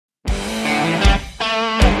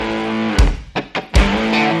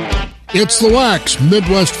It's the Wax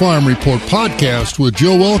Midwest Farm Report podcast with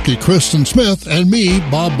Joe Welke, Kristen Smith, and me,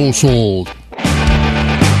 Bob Bosold.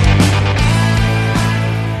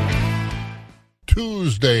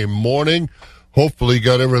 Tuesday morning. Hopefully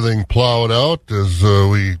got everything plowed out as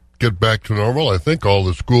we get back to normal. I think all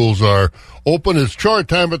the schools are open. It's chart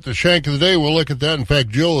time at the Shank of the Day. We'll look at that. In fact,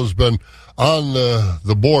 Jill has been on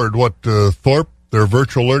the board. Thorpe, their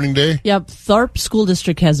virtual learning day? Yep, Thorpe School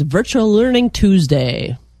District has Virtual Learning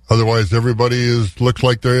Tuesday. Otherwise, everybody looks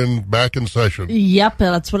like they're back in session. Yep,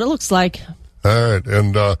 that's what it looks like. All right,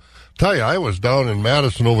 and tell you, I was down in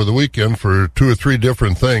Madison over the weekend for 2 or 3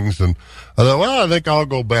 different things, and I thought, well, I think I'll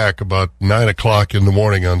go back about 9 o'clock in the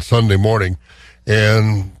morning on Sunday morning,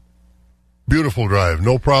 and beautiful drive,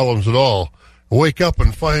 no problems at all. I wake up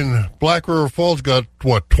and find Black River Falls got,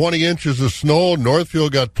 20 inches of snow,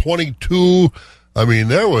 Northfield got 22. I mean,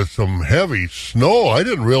 there was some heavy snow. I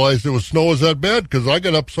didn't realize there was snow was that bad because I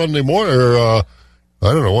got up Sunday morning, I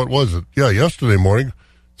don't know, what was it? Yeah, yesterday morning,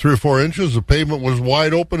 3 or 4 inches. The pavement was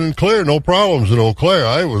wide open and clear, no problems in Eau Claire.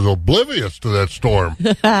 I was oblivious to that storm.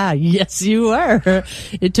 Yes, you were.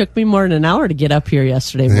 It took me more than an hour to get up here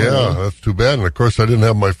yesterday morning. Yeah, that's too bad. And, of course, I didn't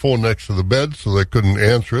have my phone next to the bed, so they couldn't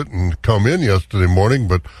answer it and come in yesterday morning.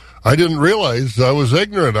 But I didn't realize, I was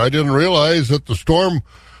ignorant. I didn't realize that the storm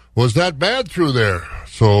was that bad through there.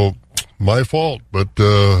 So, my fault. But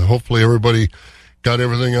hopefully everybody got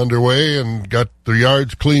everything underway and got the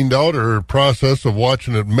yards cleaned out or process of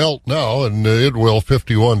watching it melt now. And it will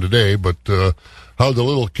 51 today. But how'd the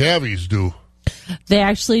little cavies do? They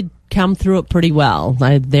actually come through it pretty well.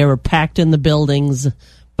 They were packed in the buildings.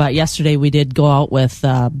 But yesterday we did go out with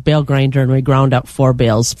bale grinder and we ground up 4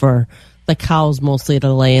 bales for the cows mostly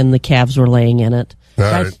to lay in. The calves were laying in it. All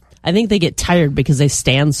right. I think they get tired because they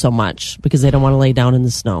stand so much because they don't want to lay down in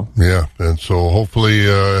the snow. Yeah, and so hopefully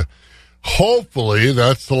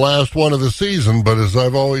that's the last one of the season. But as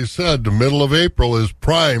I've always said, the middle of April is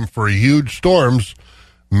prime for huge storms.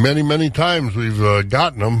 Many, many times we've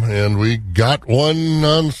gotten them, and we got one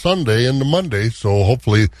on Sunday into Monday. So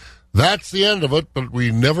hopefully that's the end of it, but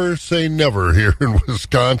we never say never here in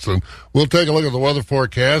Wisconsin. We'll take a look at the weather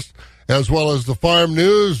forecast as well as the farm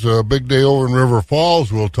news. A big day over in River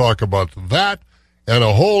Falls. We'll talk about that and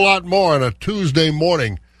a whole lot more on a Tuesday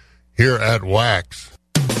morning here at Wax.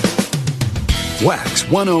 Wax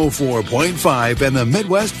 104.5 and the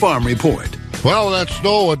Midwest Farm Report. Well, that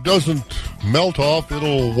snow, it doesn't melt off.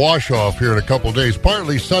 It'll wash off here in a couple of days.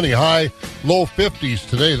 Partly sunny, high, low 50s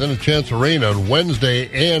today, then a chance of rain on Wednesday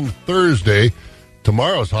and Thursday.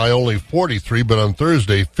 Tomorrow's high only 43, but on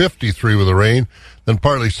Thursday, 53 with the rain. Then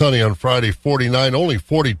partly sunny on Friday, 49, only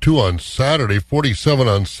 42 on Saturday, 47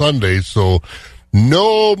 on Sunday. So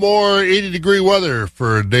no more 80-degree weather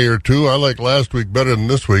for a day or two. I like last week better than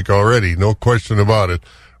this week already, no question about it.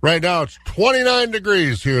 Right now, it's 29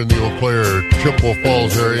 degrees here in the Eau Claire, Chippewa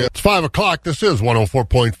Falls area. It's 5 o'clock. This is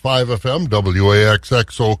 104.5 FM,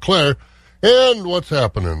 WAXX Eau Claire. And what's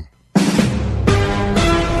happening?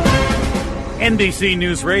 NBC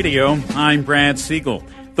News Radio, I'm Brad Siegel.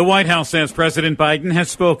 The White House says President Biden has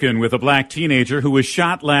spoken with a black teenager who was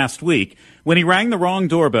shot last week when he rang the wrong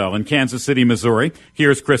doorbell in Kansas City, Missouri.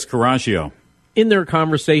 Here's Chris Coraggio. In their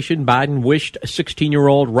conversation, Biden wished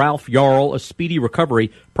 16-year-old Ralph Yarl a speedy recovery.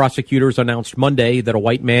 Prosecutors announced Monday that a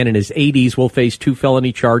white man in his 80s will face 2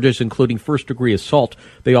 felony charges, including first-degree assault.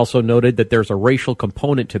 They also noted that there's a racial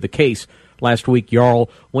component to the case. Last week, Yarl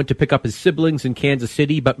went to pick up his siblings in Kansas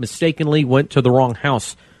City, but mistakenly went to the wrong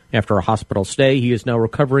house. After a hospital stay, he is now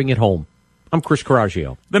recovering at home. I'm Chris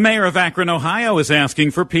Coraggio. The mayor of Akron, Ohio, is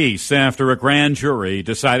asking for peace after a grand jury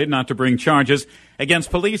decided not to bring charges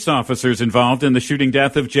against police officers involved in the shooting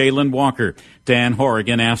death of Jayland Walker. Dan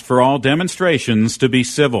Horrigan asked for all demonstrations to be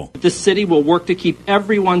civil. The city will work to keep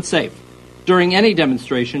everyone safe during any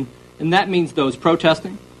demonstration, and that means those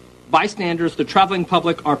protesting, bystanders, the traveling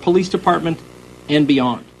public, our police department, and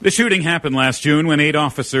beyond. The shooting happened last June when 8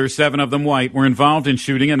 officers, 7 of them white, were involved in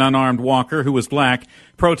shooting an unarmed Walker who was black.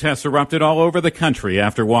 Protests erupted all over the country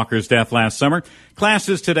after Walker's death last summer.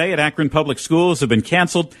 Classes today at Akron Public Schools have been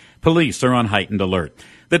canceled. Police are on heightened alert.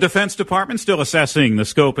 The Defense Department still assessing the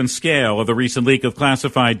scope and scale of the recent leak of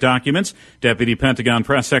classified documents. Deputy Pentagon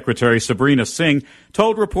Press Secretary Sabrina Singh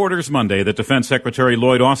told reporters Monday that Defense Secretary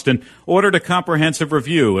Lloyd Austin ordered a comprehensive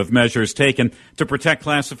review of measures taken to protect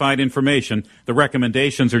classified information. The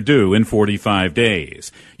recommendations are due in 45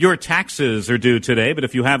 days. Your taxes are due today, but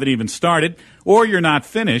if you haven't even started or you're not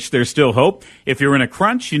finished, there's still hope. If you're in a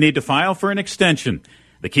crunch, you need to file for an extension.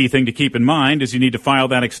 The key thing to keep in mind is you need to file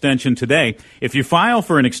that extension today. If you file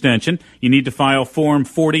for an extension, you need to file Form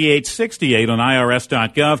 4868 on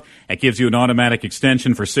IRS.gov. That gives you an automatic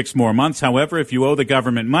extension for 6 more months. However, if you owe the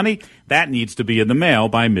government money, that needs to be in the mail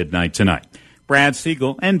by midnight tonight. Brad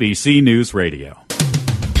Siegel, NBC News Radio.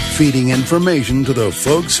 Feeding information to the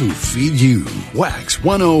folks who feed you. Wax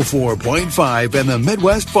 104.5 and the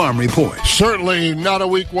Midwest Farm Report. Certainly not a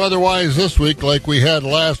week weather-wise this week like we had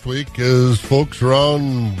last week, as folks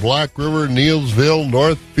around Black River, Neilsville,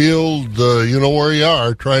 Northfield, you know where you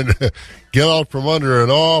are, trying to get out from under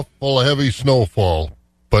an awful heavy snowfall.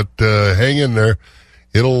 But hang in there.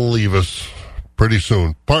 It'll leave us pretty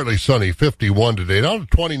soon. Partly sunny, 51 today, down to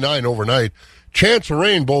 29 overnight. Chance of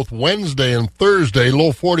rain both Wednesday and Thursday.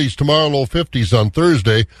 Low 40s tomorrow, low 50s on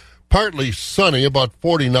Thursday. Partly sunny, about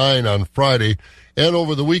 49 on Friday. And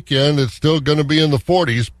over the weekend, it's still going to be in the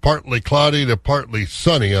 40s. Partly cloudy to partly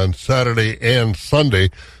sunny on Saturday and Sunday.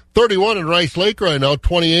 31 in Rice Lake right now,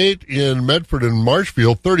 28 in Medford and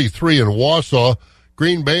Marshfield, 33 in Wausau.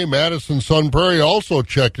 Green Bay, Madison, Sun Prairie also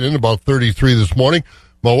checked in about 33 this morning.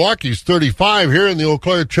 Milwaukee's 35 here in the Eau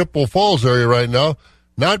Claire, Chippewa Falls area right now.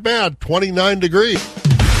 Not bad, 29 degrees.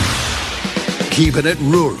 Keeping it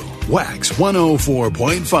rural. Wax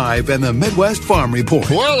 104.5 and the Midwest Farm Report.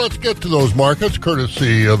 Well, let's get to those markets,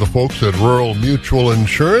 courtesy of the folks at Rural Mutual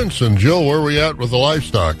Insurance. And, Jill, where are we at with the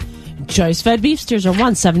livestock? Choice-fed beef steers are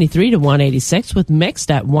 173 to 186, with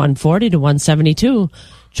mixed at 140 to 172.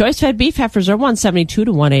 Choice-fed beef heifers are 172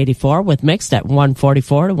 to 184, with mixed at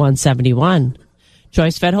 144 to 171.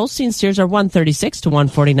 Choice-fed Holstein steers are 136 to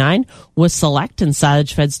 149, with select and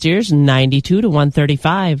silage-fed steers 92 to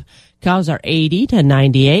 135. Cows are 80 to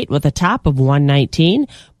 98, with a top of 119.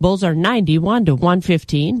 Bulls are 91 to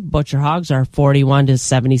 115. Butcher hogs are 41 to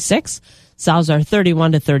 76. Sows are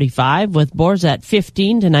 31 to 35, with boars at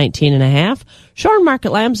 15 to 19.5. Shorn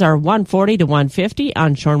market lambs are 140 to 150.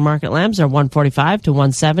 Unshorn market lambs are 145 to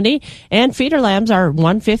 170. And feeder lambs are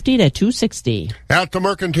 150 to 260. At the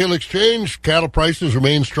Mercantile Exchange, cattle prices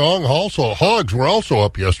remain strong. Also, hogs were also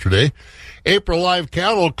up yesterday. April live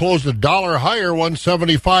cattle closed $1 higher,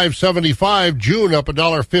 175.75. June up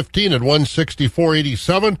 $1.15 at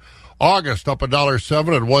 164.87. August up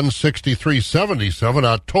 $1.07 at 163.77.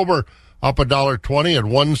 October up $1.20 at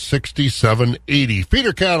 167.80.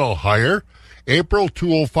 Feeder cattle higher. April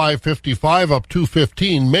 205.55 up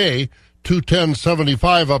 215. May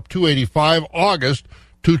 210.75 up 285. August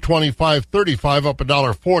 225.35 up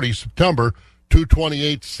 $1.40. September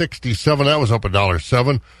 228.67. That was up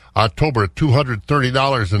 $1.07. October at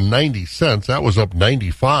 $230.90. That was up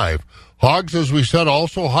 95. Hogs, as we said,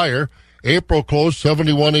 also higher. April closed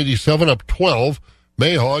 71.87 up 12.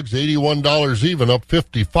 May hogs $81 even up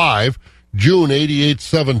 55. June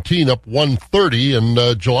 88.17 up 130,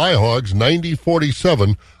 and July hogs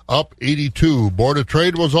 90.47 up 82. Board of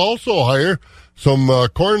Trade was also higher. Some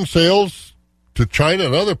corn sales to China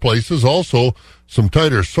and other places. Also some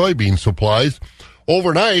tighter soybean supplies.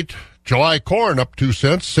 Overnight, July corn up 2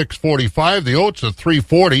 cents, 6.45. The oats at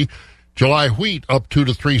 3.40. July wheat up 2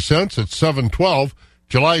 to 3 cents at 7.12.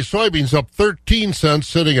 July soybeans up 13 cents,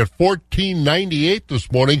 sitting at $14.98 this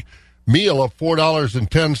morning. Meal up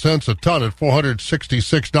 $4.10 a ton at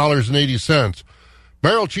 $466.80.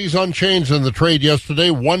 Barrel cheese unchanged in the trade yesterday,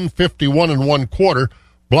 151 1/4.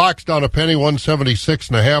 Blocks down a penny, 176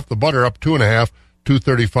 1/2. The butter up 2 1/2,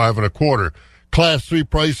 235 1/4. Class 3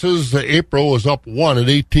 prices, April was up 1 at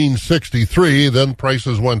 18.63. Then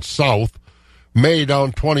prices went south. May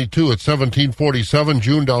down 22 at 17.47.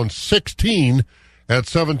 June down 16 at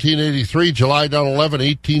 17.83. July down 11,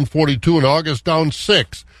 18.42. And August down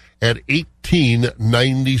 6 at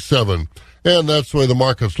 18.97. And that's the way the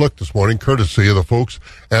markets look this morning, courtesy of the folks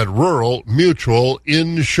at Rural Mutual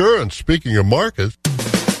Insurance. Speaking of markets,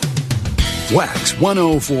 Wax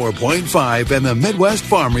 104.5 and the Midwest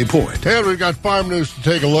Farm Report. And we've got farm news to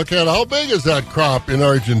take a look at. How big is that crop in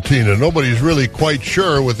Argentina? Nobody's really quite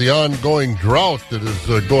sure with the ongoing drought that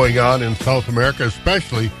is going on in South America,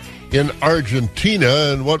 especially in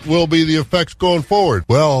Argentina, and what will be the effects going forward.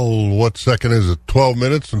 Well, what second is it? 12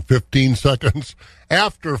 minutes and 15 seconds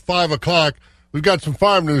after 5 o'clock. We've got some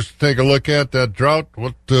farm news to take a look at. That drought,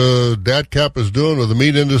 what DATCAP is doing with the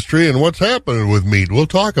meat industry, and what's happening with meat. We'll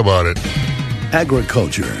talk about it.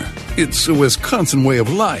 Agriculture. It's a Wisconsin way of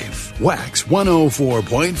life. Wax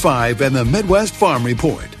 104.5 and the Midwest Farm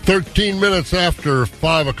Report. 13 minutes after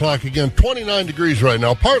 5 o'clock again. 29 degrees right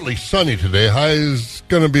now. Partly sunny today. High is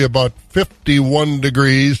going to be about 51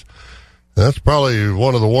 degrees. That's probably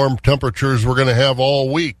one of the warm temperatures we're going to have all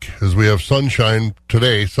week, as we have sunshine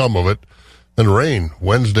today, some of it, and rain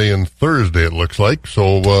Wednesday and Thursday, it looks like.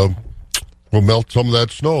 So we'll melt some of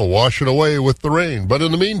that snow, wash it away with the rain. But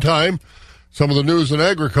in the meantime, some of the news in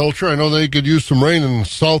agriculture, I know they could use some rain in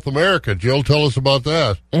South America. Jill, tell us about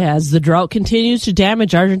that. As the drought continues to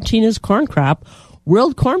damage Argentina's corn crop,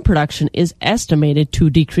 world corn production is estimated to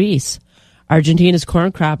decrease. Argentina's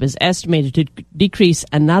corn crop is estimated to decrease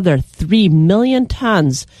another 3 million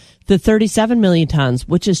tons to 37 million tons,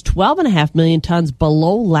 which is 12.5 million tons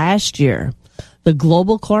below last year. The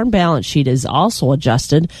global corn balance sheet is also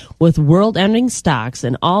adjusted, with world ending stocks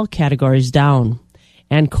in all categories down.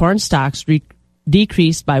 And corn stocks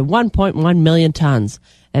decreased by 1.1 million tons,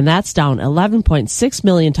 and that's down 11.6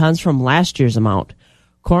 million tons from last year's amount.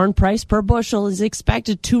 Corn price per bushel is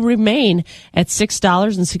expected to remain at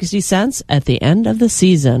 $6.60 at the end of the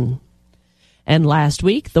season. And last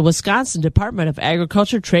week, the Wisconsin Department of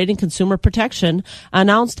Agriculture, Trade, and Consumer Protection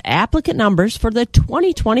announced applicant numbers for the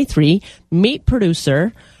 2023 Meat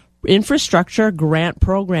Producer Infrastructure Grant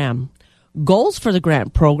Program. Goals for the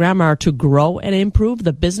grant program are to grow and improve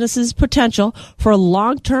the business's potential for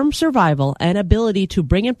long-term survival and ability to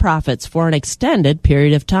bring in profits for an extended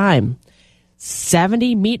period of time.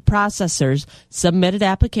 70 meat processors submitted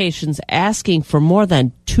applications asking for more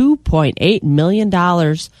than $2.8 million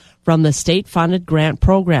from the state-funded grant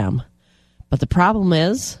program. But the problem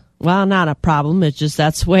is, well, not a problem, it's just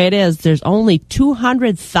that's the way it is. There's only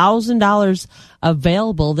 $200,000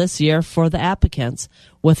 available this year for the applicants,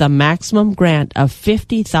 with a maximum grant of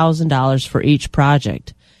 $50,000 for each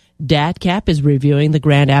project. DATCAP is reviewing the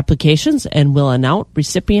grant applications and will announce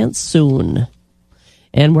recipients soon.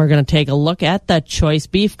 And we're going to take a look at the choice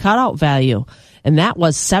beef cutout value. And that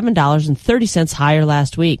was $7.30 higher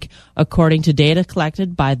last week, according to data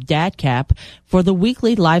collected by DATCAP for the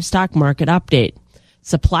weekly livestock market update.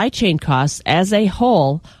 Supply chain costs as a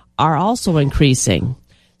whole are also increasing,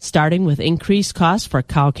 starting with increased costs for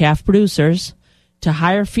cow-calf producers, to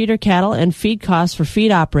higher feeder cattle and feed costs for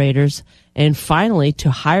feed operators, and finally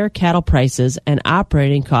to higher cattle prices and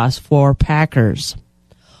operating costs for packers.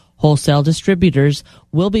 Wholesale distributors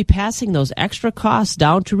will be passing those extra costs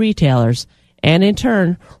down to retailers, and in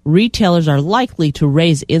turn, retailers are likely to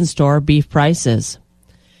raise in-store beef prices.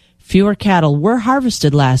 Fewer cattle were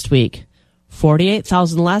harvested last week,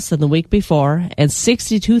 48,000 less than the week before, and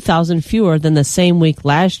 62,000 fewer than the same week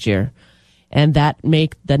last year, and that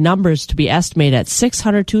make the numbers to be estimated at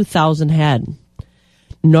 602,000 head.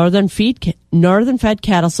 Northern fed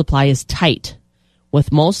cattle supply is tight,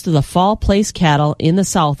 with most of the fall place cattle in the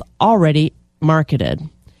south already marketed.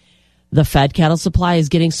 The fed cattle supply is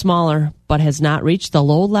getting smaller, but has not reached the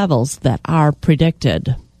low levels that are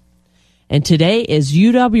predicted. And today is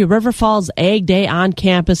UW River Falls Ag Day on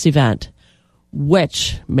Campus event,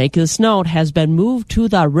 which, make this note, has been moved to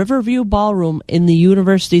the Riverview Ballroom in the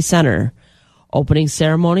University Center. Opening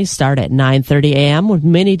ceremonies start at 9:30 a.m. with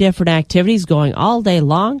many different activities going all day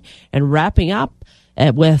long, and wrapping up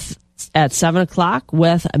at 7 o'clock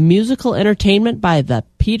with a musical entertainment by the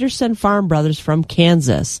Peterson Farm Brothers from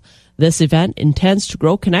Kansas. This event intends to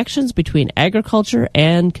grow connections between agriculture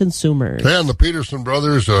and consumers. And the Peterson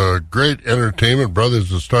Brothers, great entertainment brothers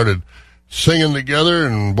that started singing together,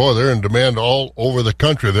 and boy, they're in demand all over the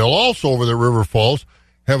country. They'll also, over at River Falls,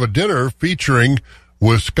 have a dinner featuring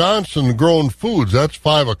Wisconsin-grown foods. That's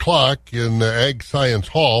 5 o'clock in the Ag Science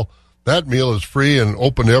Hall. That meal is free and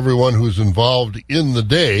open to everyone who's involved in the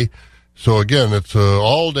day. So, again, it's an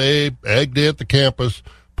all-day Ag Day at the campus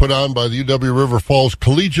put on by the UW River Falls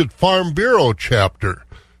Collegiate Farm Bureau chapter.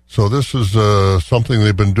 So this is something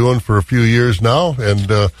they've been doing for a few years now, and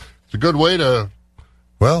it's a good way to,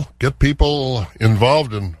 well, get people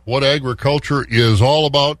involved in what agriculture is all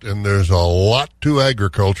about, and there's a lot to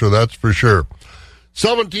agriculture, that's for sure.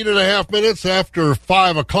 17 and a half minutes after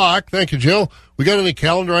 5 o'clock. Thank you, Jill. We got any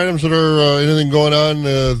calendar items that are anything going on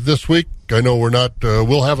this week? I know we're not,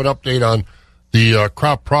 we'll have an update on the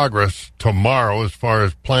crop progress tomorrow as far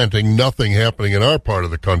as planting. Nothing happening in our part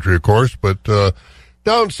of the country, of course, but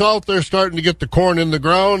down south they're starting to get the corn in the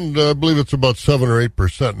ground. I believe it's about 7 or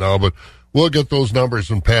 8% now, but we'll get those numbers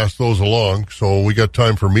and pass those along, so we got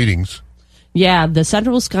time for meetings. Yeah, the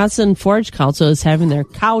Central Wisconsin Forage Council is having their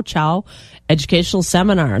Cow Chow educational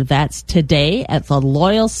seminar. That's today at the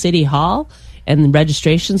Loyal City Hall, and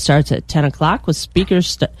registration starts at 10 o'clock with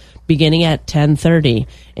speakers beginning at 10:30.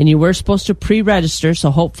 And you were supposed to pre-register,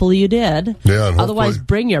 so hopefully you did. Yeah, otherwise,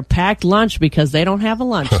 bring your packed lunch because they don't have a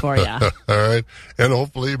lunch for you. All right. And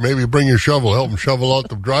hopefully maybe bring your shovel. Help them shovel out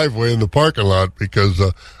the driveway in the parking lot because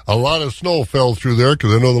a lot of snow fell through there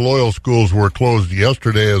because I know the Loyal schools were closed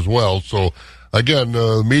yesterday as well. So, again,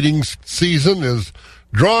 meetings season is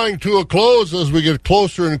drawing to a close as we get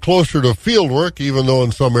closer and closer to field work, even though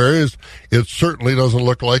in some areas it certainly doesn't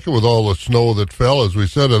look like it with all the snow that fell. As we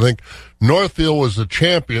said, I think Northfield was the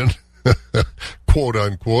champion, quote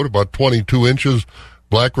unquote, about 22 inches.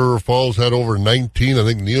 Black River Falls had over 19. I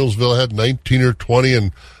think Neilsville had 19 or 20,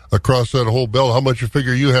 and across that whole belt, how much you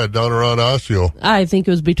figure you had down around Osseo? I think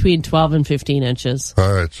it was between 12 and 15 inches.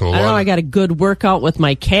 All right, so I got a good workout with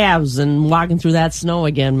my calves and walking through that snow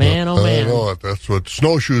again, man. Oh, man. I know it. That's what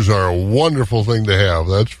snowshoes are, a wonderful thing to have,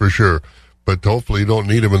 that's for sure. But hopefully you don't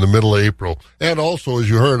need them in the middle of April. And also, as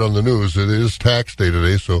you heard on the news, it is tax day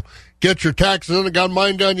today, so get your taxes in. I got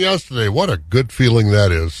mine done yesterday. What a good feeling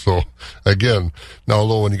that is. So, again, now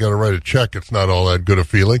although when you got to write a check, it's not all that good a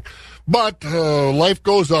feeling. But life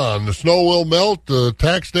goes on. The snow will melt, the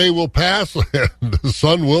tax day will pass, and the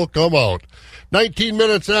sun will come out. 19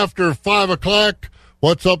 minutes after 5 o'clock.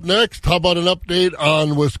 What's up next? How about an update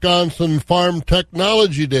on Wisconsin Farm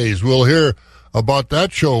Technology Days? We'll hear about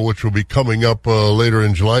that show, which will be coming up later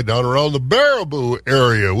in July down around the Baraboo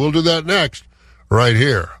area. We'll do that next, right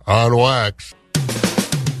here on Wax.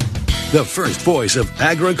 The first voice of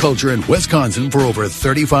agriculture in Wisconsin for over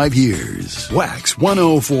 35 years. Wax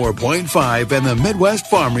 104.5 and the Midwest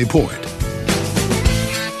Farm Report.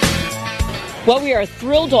 Well, we are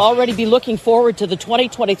thrilled to already be looking forward to the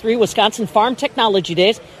 2023 Wisconsin Farm Technology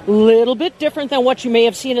Days. A little bit different than what you may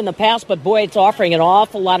have seen in the past, but boy, it's offering an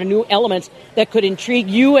awful lot of new elements that could intrigue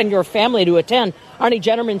you and your family to attend. Arnie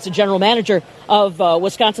Jennerman's the general manager of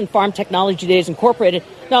Wisconsin Farm Technology Days Incorporated.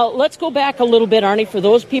 Now, let's go back a little bit, Arnie, for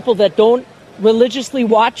those people that don't religiously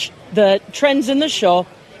watch the trends in the show.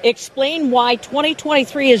 Explain why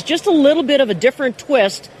 2023 is just a little bit of a different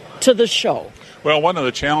twist to the show. Well, one of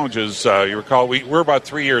the challenges, you recall, we're about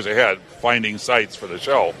 3 years ahead finding sites for the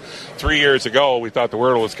show. 3 years ago, we thought the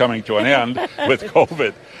world was coming to an end with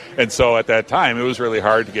COVID. And so at that time, it was really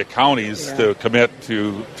hard to get counties to commit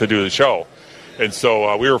to do the show. And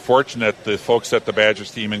so we were fortunate the folks at the Badger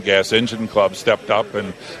Steam and Gas Engine Club stepped up,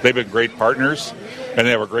 and they've been great partners, and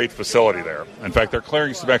they have a great facility there. In fact, they're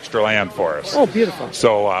clearing some extra land for us. Oh, beautiful.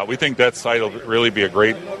 So we think that site will really be a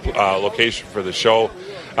great location for the show.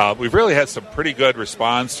 We've really had some pretty good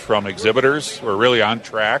response from exhibitors. We're really on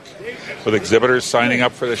track with exhibitors signing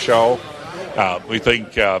up for the show. We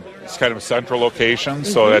think it's kind of a central location,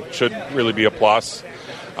 so that should really be a plus.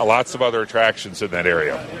 Lots of other attractions in that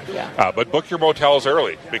area. But book your motels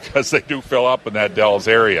early because they do fill up in that Dells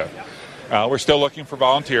area. We're still looking for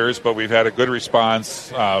volunteers, but we've had a good response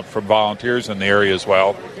from volunteers in the area as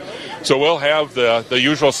well. So we'll have the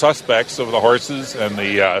usual suspects of the horses and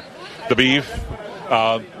the beef.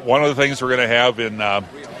 One of the things we're going to have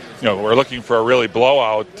we're looking for a really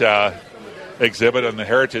blowout exhibit on the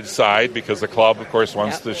heritage side because the club, of course,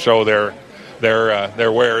 wants to show their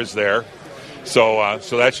wares there. So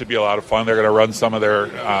that should be a lot of fun. They're going to run some of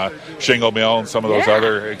their shingle mill and some of those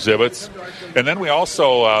other exhibits. And then we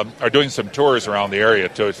also are doing some tours around the area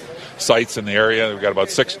to sites in the area. We've got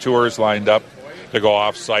about 6 tours lined up to go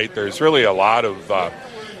off-site. There's really a lot of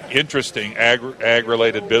interesting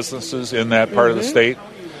ag-related businesses in that part of the state.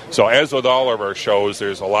 So as with all of our shows,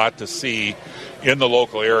 there's a lot to see in the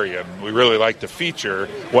local area, and we really like to feature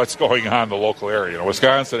what's going on in the local area.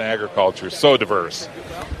 Wisconsin agriculture is so diverse.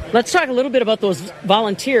 Let's talk a little bit about those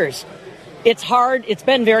volunteers. It's hard. It's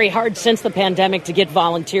been very hard since the pandemic to get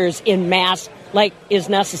volunteers in mass like is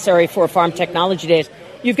necessary for Farm Technology Days.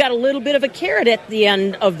 You've got a little bit of a carrot at the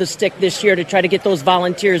end of the stick this year to try to get those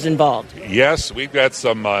volunteers involved. Yes, we've got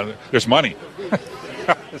some, there's money.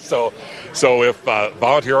 So if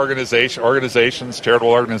volunteer organizations,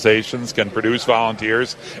 charitable organizations can produce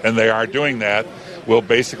volunteers, and they are doing that, we'll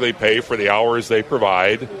basically pay for the hours they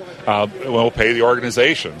provide. We'll pay the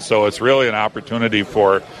organization. So it's really an opportunity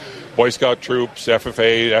for Boy Scout troops,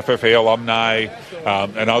 FFA alumni,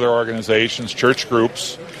 and other organizations, church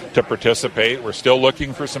groups, to participate. We're still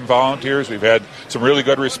looking for some volunteers. We've had some really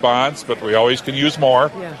good response, but we always can use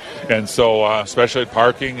more. And so especially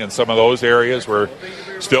parking and some of those areas, we're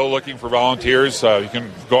still looking for volunteers. You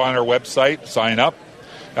can go on our website, sign up,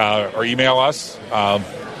 or email us.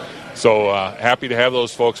 So happy to have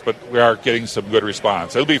those folks, but we are getting some good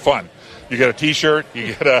response. It'll be fun. You get a T-shirt,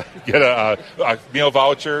 you get a meal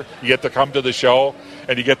voucher, you get to come to the show,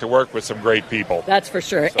 and you get to work with some great people. That's for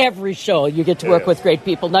sure. So, every show you get to work with great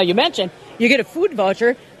people. Now, you mentioned you get a food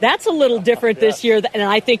voucher. That's a little different this year, and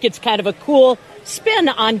I think it's kind of a cool spin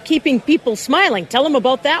on keeping people smiling. Tell them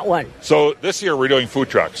about that one. So this year we're doing food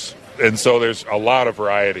trucks, and so there's a lot of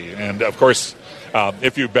variety. And, of course,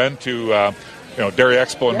 if you've been to Dairy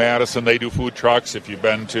Expo in Madison, they do food trucks. If you've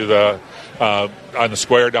been to on the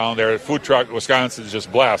square down there, food truck, Wisconsin is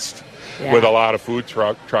just blessed with a lot of food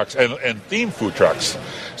trucks and themed food trucks.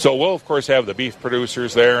 So we'll, of course, have the beef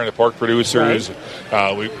producers there and the pork producers.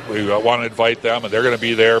 Right. We want to invite them, and they're going to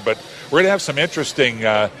be there. But we're going to have some interesting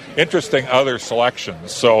other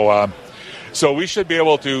selections. So we should be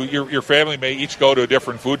able to, your family may each go to a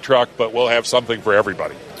different food truck, but we'll have something for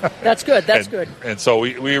everybody. That's good. That's good. And so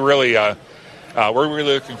we really, we're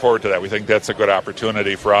really looking forward to that. We think that's a good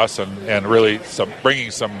opportunity for us and really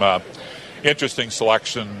bringing some interesting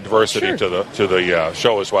selection diversity to the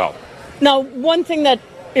show as well. Now, one thing that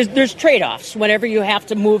is, there's trade-offs whenever you have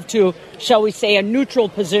to move to, shall we say, a neutral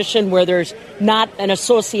position where there's not an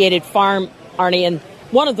associated farm, Arnie, and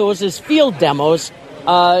one of those is field demos.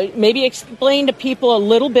 Maybe explain to people a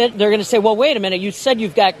little bit. They're going to say, well, wait a minute, you said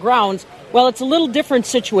you've got grounds. Well, it's a little different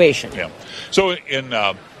situation. Yeah. So in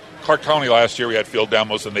Clark County last year, we had field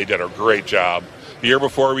demos, and they did a great job. The year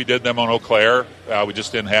before, we did them on Eau Claire. We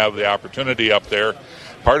just didn't have the opportunity up there.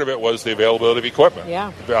 Part of it was the availability of equipment.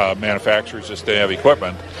 Yeah. Manufacturers just didn't have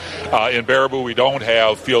equipment. In Baraboo, we don't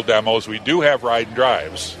have field demos. We do have ride and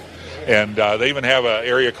drives. And they even have an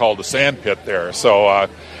area called the sand pit there. So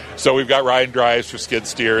we've got ride and drives for skid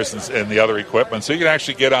steers and the other equipment. So you can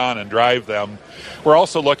actually get on and drive them. We're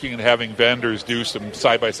also looking at having vendors do some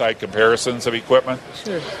side-by-side comparisons of equipment.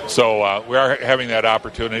 Sure. So we are having that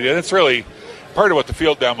opportunity. And it's really part of what the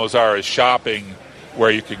field demos are is shopping where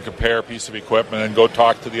you can compare a piece of equipment and go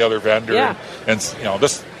talk to the other vendor. Yeah. And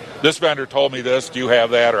this vendor told me this. Do you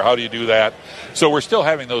have that, or how do you do that? So we're still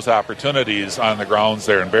having those opportunities on the grounds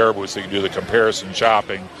there in Baraboo, so you can do the comparison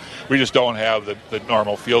shopping. We just don't have the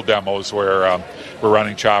normal field demos where we're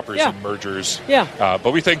running choppers and mergers. Yeah.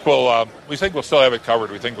 But we think we'll still have it covered.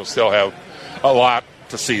 We think we'll still have a lot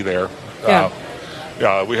to see there.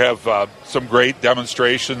 Yeah. We have some great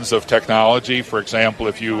demonstrations of technology. For example,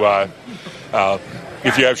 if you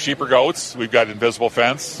have sheep or goats, we've got invisible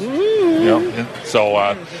fence. So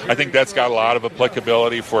I think that's got a lot of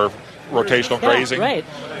applicability for rotational grazing. Right.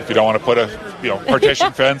 If you don't want to put a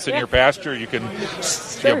partition fence in your pasture, you can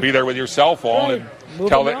be there with your cell phone and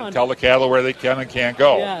tell the cattle where they can and can't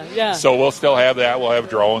go. Yeah. So we'll still have that. We'll have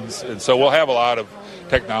drones, and so we'll have a lot of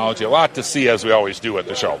technology, a lot to see as we always do at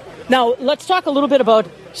the show. Now, let's talk a little bit about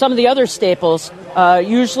some of the other staples.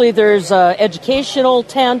 Usually there's an educational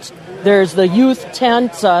tent, there's the youth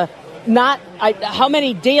tent, how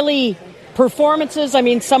many daily performances? I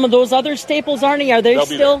mean, some of those other staples, Arnie, are they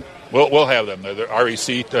still? We'll have them. The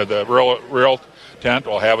REC, the rural tent,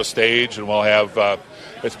 will have a stage, and we'll have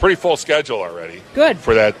it's a pretty full schedule already. Good.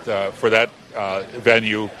 For that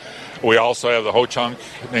venue. We also have the Ho-Chunk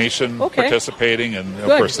Nation participating, and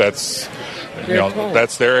of course that's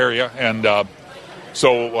that's their area, and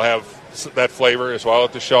so we'll have that flavor as well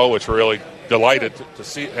at the show, which we're really delighted to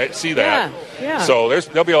see that. Yeah. So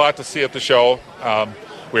there'll be a lot to see at the show.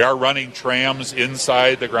 We are running trams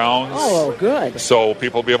inside the grounds. Oh, good. So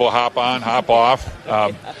people will be able to hop on, hop off.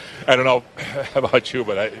 I don't know about you,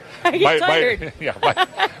 but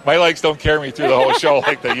my legs don't carry me through the whole show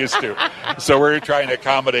like they used to. So we're trying to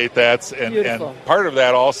accommodate that. And part of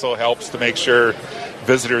that also helps to make sure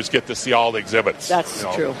visitors get to see all the exhibits. That's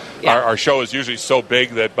true. Yeah. Our show is usually so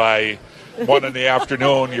big that by 1 in the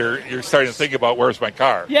afternoon, you're starting to think about where's my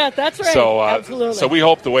car. Yeah, that's right. So, absolutely. So we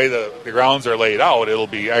hope the way the grounds are laid out, it'll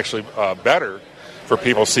be actually better for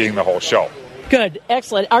people seeing the whole show. Good.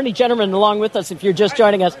 Excellent. Arnie Jennerman along with us if you're just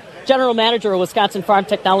joining us. General Manager of Wisconsin Farm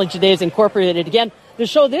Technology Days Incorporated. Again, the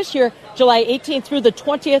show this year, July 18th through the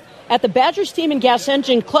 20th at the Badger Steam and Gas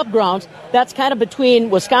Engine Club grounds. That's kind of between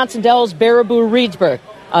Wisconsin Dells, Baraboo, Reedsburg,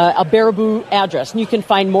 a Baraboo address. And you can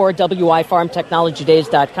find more at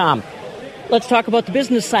wifarmtechnologydays.com. Let's talk about the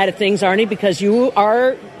business side of things, Arnie, because you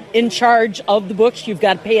are in charge of the books. You've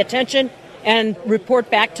got to pay attention and report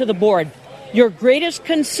back to the board. Your greatest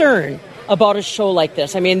concern about a show like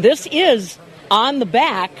this, I mean, this is on the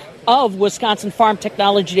back of Wisconsin Farm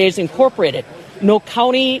Technology Days Incorporated. No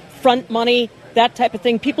county front money, that type of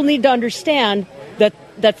thing. People need to understand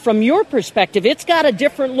that from your perspective, it's got a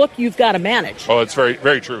different look you've got to manage. Well, it's very,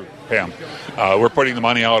 very true, Pam. We're putting the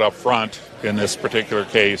money out up front in this particular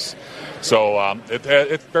case. So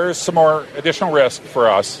it bears some more additional risk for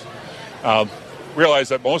us. Realize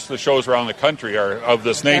that most of the shows around the country are of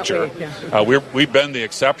this nature. We've been the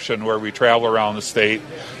exception where we travel around the state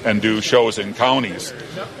and do shows in counties.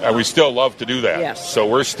 We still love to do that. Yes. So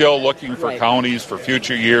we're still looking for counties for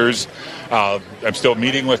future years. I'm still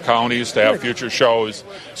meeting with counties to have future shows.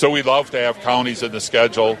 So we love to have counties in the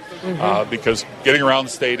schedule because getting around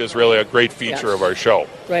the state is really a great feature of our show.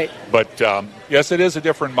 Right. But yes, it is a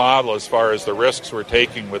different model as far as the risks we're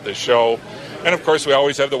taking with the show. And, of course, we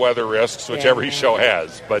always have the weather risks, which every show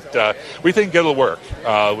has. But we think it'll work.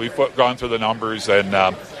 We've gone through the numbers, and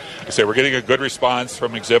I say we're getting a good response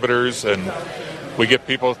from exhibitors, and we get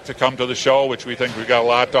people to come to the show, which we think we've got a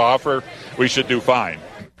lot to offer. We should do fine.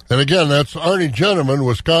 And again, that's Arnie Jenneman,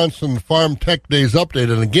 Wisconsin Farm Tech Days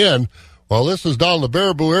update. And again, while this is down in the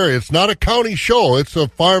Baraboo area, it's not a county show. It's a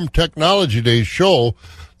Farm Technology Days show.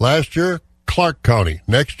 Last year, Clark County.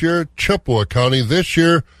 Next year, Chippewa County. This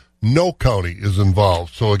year, no county is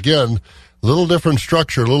involved. So again, a little different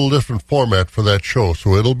structure, a little different format for that show.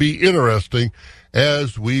 So it'll be interesting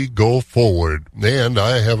as we go forward. And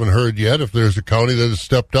I haven't heard yet if there's a county that has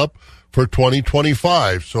stepped up for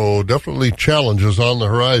 2025. So definitely challenges on the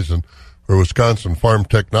horizon for Wisconsin Farm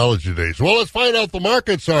Technology Days. Well, let's find out the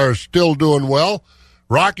markets are still doing well.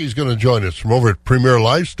 Rocky's going to join us from over at Premier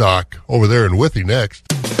Livestock over there in Withee next.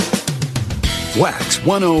 Wax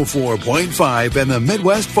 104.5 and the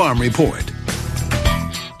Midwest Farm Report.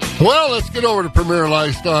 Well, let's get over to Premier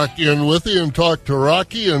Livestock in Withee and talk to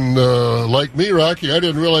Rocky. And like me, Rocky, I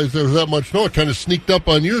didn't realize there was that much snow. It kind of sneaked up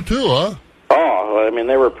on you, too, huh? Oh, I mean,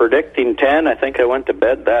 they were predicting 10. I think I went to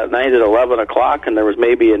bed that night at 11 o'clock, and there was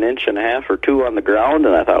maybe an inch and a half or two on the ground.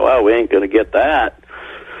 And I thought, well, we ain't going to get that.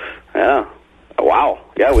 Yeah. Wow.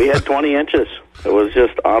 Yeah, we had 20 inches. It was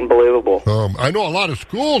just unbelievable. I know a lot of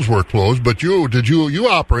schools were closed, but you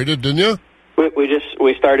operated, didn't you?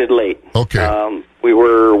 We started late. Okay. We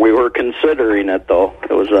were considering it, though.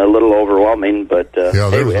 It was a little overwhelming, but we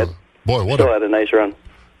still had a nice run.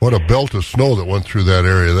 What a belt of snow that went through that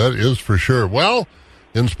area. That is for sure. Well,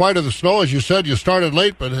 in spite of the snow, as you said, you started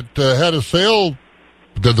late, but it had a sale.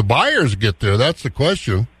 Did the buyers get there? That's the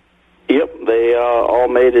question. Yep, they all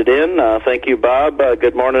made it in. Thank you, Bob.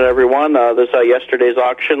 Good morning, everyone. This yesterday's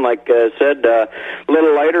auction, like I said, a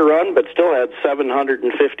little lighter run, but still had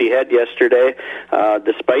 750 head yesterday.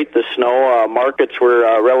 Despite the snow, markets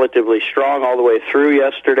were relatively strong all the way through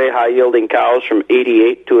yesterday. High-yielding cows from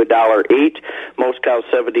 $88 to $1.08. Most cows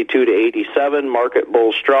 72 to 87. Market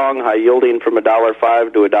bulls strong. High-yielding from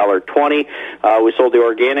 $1.05 to $1.20. We sold the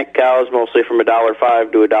organic cows mostly from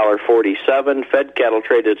 $1.05 to $1.47. Fed cattle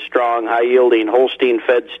traded strong. High-yielding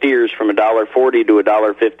Holstein-fed steers from $1.40 to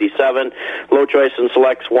 $1.57. Low choice and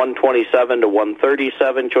selects $1.27 to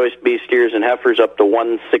 $1.37. Choice beef steers and heifers up to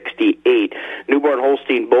 $1.68. Newborn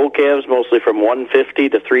Holstein bull calves mostly from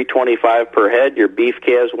 $1.50 to $3.25 per head. Your beef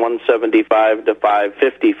calves $1.75 to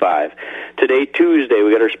 $5.55. Today, Tuesday, we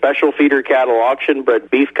got our special feeder cattle auction, bred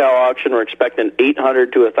beef cow auction. We're expecting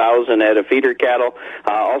 800 to 1,000 head of feeder cattle.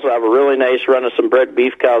 Also have a really nice run of some bred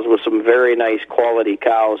beef cows with some very nice quality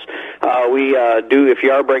cows. If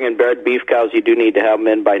you are bringing bred beef cows, you do need to have them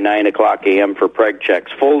in by 9 o'clock a.m. for preg checks.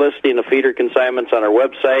 Full listing of feeder consignments on our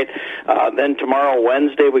website. Then tomorrow,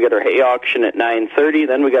 Wednesday, we got our hay auction at 9:30.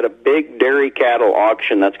 Then we got a big dairy cattle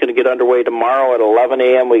auction. That's going to get underway tomorrow at 11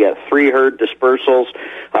 a.m. We got 3 herd dispersals.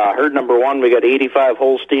 Herd number 1, we got 85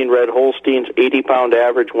 Holstein red Holsteins, 80-pound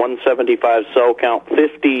average, 175 cell count,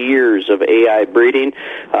 50 years of AI breeding.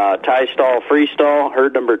 Tie stall, freestall.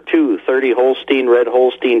 Herd number 2, 30 Holstein red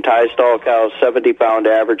Holstein tie stall cows, 70-pound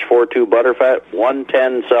average, 4.2 butterfat,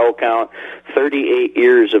 110 cell count, 38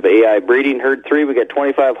 years of AI breeding. Herd 3, we got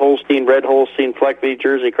 25 Holstein red Holstein Fleck V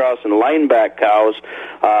Jersey Cross and lineback cows,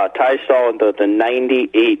 tie stall into the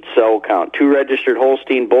 98 cell count. 2 registered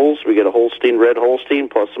Holstein bulls. We got a Holstein red Holstein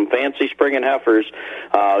plus some fancy spring heifers.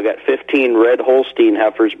 We got 15 red Holstein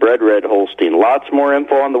heifers, bred red Holstein. Lots more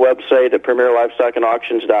info on the website at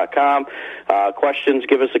PremierLivestockAndAuctions.com. Questions,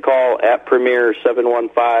 give us a call at Premier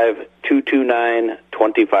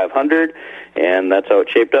 715-229-2500, and that's how it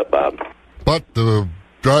shaped up, Bob. But the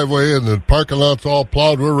driveway and the parking lot's all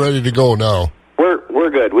plowed. We're ready to go now. We're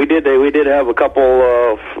good. We did have a couple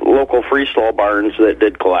of local freestall barns that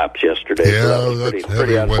did collapse yesterday. Yeah, so that was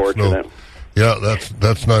pretty unfortunate. Yeah,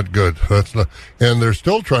 that's not good. That's not, and they're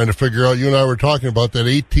still trying to figure out. You and I were talking about that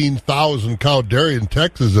 18,000 cow dairy in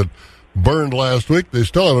Texas that burned last week. They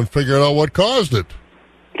still haven't figured out what caused it.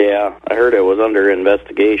 Yeah, I heard it was under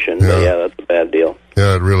investigation. Yeah. But yeah, that's a bad deal.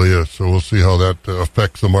 Yeah, it really is. So we'll see how that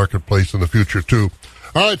affects the marketplace in the future, too.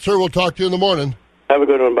 All right, sir, we'll talk to you in the morning. Have a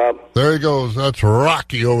good one, Bob. There he goes. That's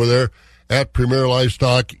Rocky over there at Premier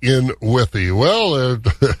Livestock in Withee. Well, a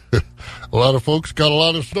lot of folks got a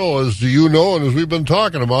lot of snow, as you know, and as we've been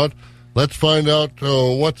talking about. Let's find out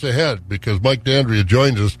what's ahead, because Mike D'Andrea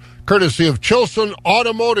joins us, courtesy of Chilson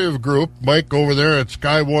Automotive Group. Mike over there at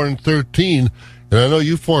Skywarn 13. And I know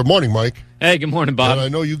you morning, Mike. Hey, good morning, Bob. And I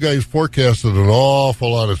know you guys forecasted an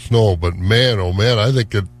awful lot of snow, but man, oh man, I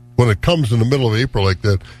think when it comes in the middle of April like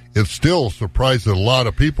that, it still surprises a lot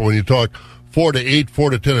of people when you talk 4 to 8, 4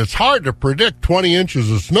 to 10. It's hard to predict 20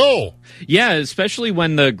 inches of snow. Yeah, especially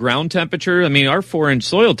when the ground temperature, I mean, our 4-inch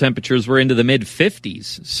soil temperatures were into the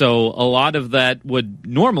mid-50s. So a lot of that would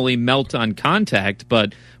normally melt on contact,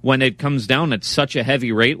 but when it comes down at such a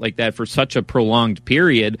heavy rate like that for such a prolonged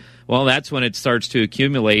period, well, that's when it starts to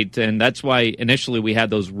accumulate. And that's why initially we had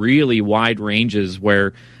those really wide ranges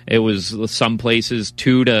where it was some places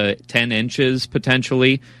 2 to 10 inches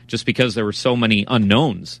potentially, just because there were so many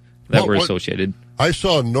unknowns that were associated. I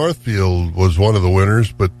saw Northfield was one of the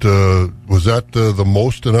winners, but was that the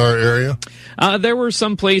most in our area? There were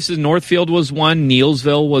some places. Northfield was one.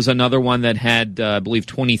 Neilsville was another one that had, I believe,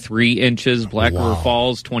 23 inches. Black River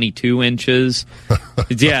Falls, 22 inches.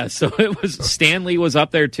 Yeah, so it was. Stanley was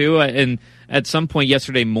up there too, and at some point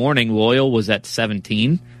yesterday morning, Loyal was at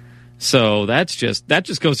 17. So that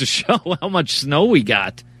just goes to show how much snow we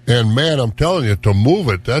got. And, man, I'm telling you, to move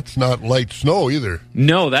it, that's not light snow either.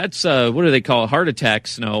 No, that's, what do they call it, heart attack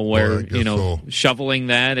snow, where, shoveling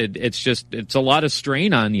that, it's a lot of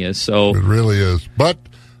strain on you. So it really is. But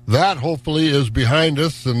that, hopefully, is behind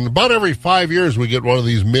us. And about every 5 years we get one of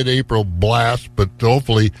these mid-April blasts, but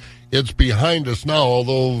hopefully it's behind us now,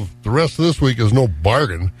 although the rest of this week is no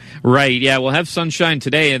bargain. Right, yeah, we'll have sunshine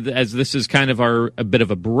today, as this is kind of a bit of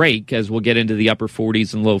a break, as we'll get into the upper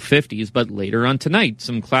 40s and low 50s, but later on tonight,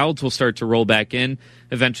 some clouds will start to roll back in,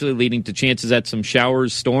 eventually leading to chances at some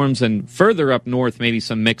showers, storms, and further up north, maybe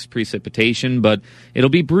some mixed precipitation, but it'll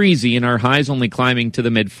be breezy, and our highs only climbing to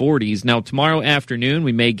the mid-40s. Now, tomorrow afternoon,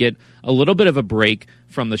 we may get a little bit of a break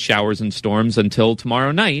from the showers and storms until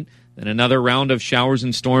tomorrow night. Then another round of showers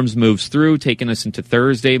and storms moves through, taking us into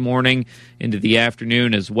Thursday morning, into the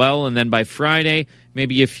afternoon as well. And then by Friday,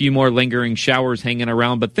 maybe a few more lingering showers hanging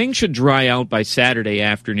around. But things should dry out by Saturday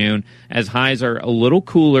afternoon, as highs are a little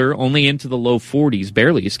cooler, only into the low 40s,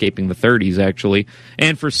 barely escaping the 30s, actually.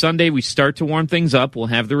 And for Sunday, we start to warm things up. We'll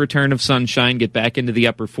have the return of sunshine, get back into the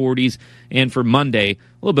upper 40s. And for Monday, a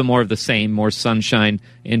little bit more of the same, more sunshine,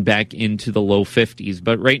 and back into the low 50s.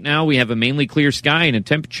 But right now, we have a mainly clear sky and a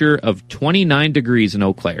temperature of 29 degrees in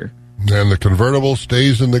Eau Claire. And the convertible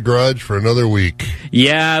stays in the garage for another week.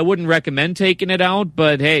 Yeah, I wouldn't recommend taking it out,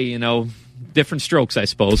 but hey, different strokes, I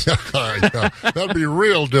suppose. Yeah, that'd be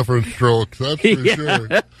real different strokes, that's for sure.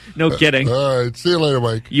 No kidding. All right, see you later,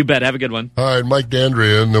 Mike. You bet. Have a good one. All right, Mike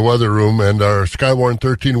Dandria in the weather room, and our Skywarn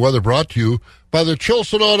 13 weather brought to you by the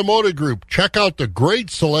Chilson Automotive Group. Check out the great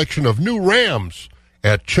selection of new Rams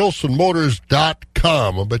at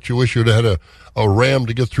ChilsonMotors.com. I bet you wish you'd had a Ram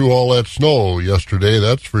to get through all that snow yesterday,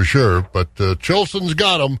 that's for sure. But Chilson's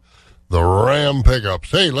got them, the Ram pickups.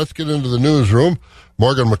 Hey, let's get into the newsroom.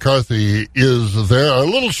 Morgan McCarthy is there. A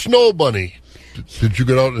little snow bunny. Did you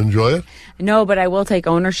get out and enjoy it? No, but I will take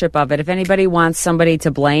ownership of it. If anybody wants somebody to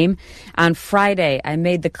blame, on Friday I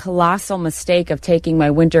made the colossal mistake of taking my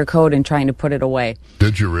winter coat and trying to put it away.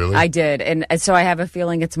 Did you really? I did, and so I have a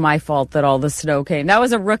feeling it's my fault that all the snow came. That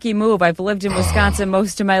was a rookie move. I've lived in Wisconsin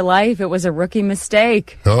most of my life. It was a rookie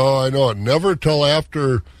mistake. Oh, I know it. Never till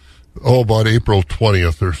after, about April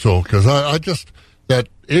 20th or so, because I just, that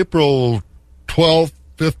April 12th,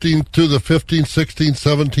 15th to the 15th, 16th,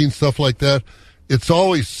 17th, stuff like that, it's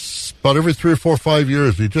always about every 3 or 4 or 5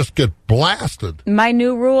 years, you just get blasted. My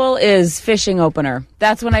new rule is fishing opener.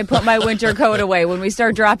 That's when I put my winter coat away, when we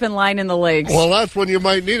start dropping line in the lakes. Well, that's when you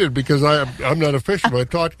might need it, because I'm not a fisherman. I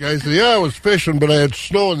taught guys, I was fishing, but I had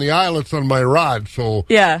snow in the eyelets on my rod, so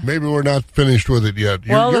maybe we're not finished with it yet.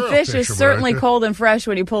 Well, the fish is certainly cold and fresh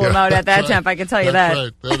when you pull them out at that temp, I can tell you that.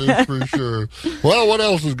 Right. That is for sure. Well, what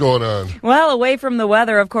else is going on? Well, away from the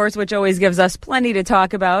weather, of course, which always gives us plenty to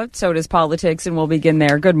talk about, so does politics, and we'll begin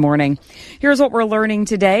there. Good morning. Here's what we're learning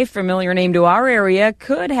today. Familiar name to our area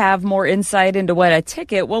could have more insight into what a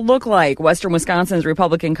ticket will look like. Western Wisconsin's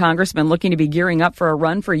Republican congressman looking to be gearing up for a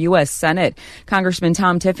run for U.S. Senate. Congressman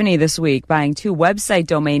Tom Tiffany this week buying 2 website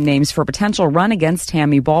domain names for a potential run against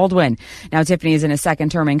Tammy Baldwin. Now, Tiffany is in his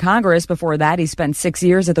second term in Congress. Before that, he spent 6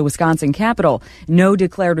 years at the Wisconsin Capitol. No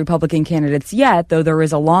declared Republican candidates yet, though there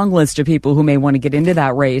is a long list of people who may want to get into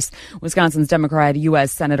that race. Wisconsin's Democrat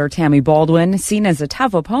U.S. Senator Tammy Baldwin, seen as a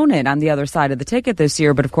tough opponent on the other side of the ticket this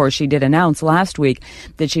year, but of course she did announce last week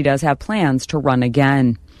that she does have plans to run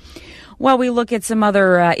again. While we look at some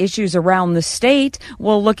other issues around the state,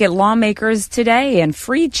 we'll look at lawmakers today and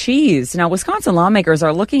free cheese. Now, Wisconsin lawmakers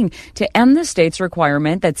are looking to end the state's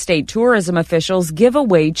requirement that state tourism officials give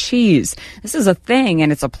away cheese. This is a thing,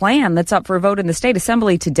 and it's a plan that's up for a vote in the state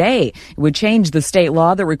assembly today. It would change the state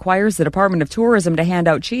law that requires the Department of Tourism to hand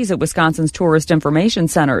out cheese at Wisconsin's tourist information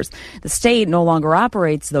centers. The state no longer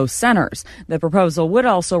operates those centers. The proposal would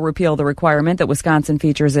also repeal the requirement that Wisconsin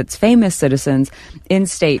features its famous citizens in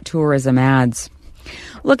state tourism tourism ads.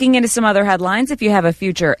 Looking into some other headlines, if you have a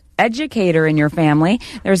future educator in your family,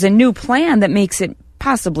 there's a new plan that makes it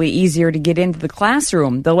possibly easier to get into the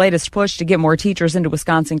classroom. The latest push to get more teachers into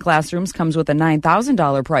Wisconsin classrooms comes with a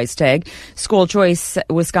 $9,000 price tag. School Choice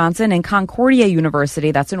Wisconsin and Concordia University,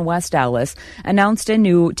 that's in West Allis, announced a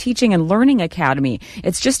new Teaching and Learning Academy.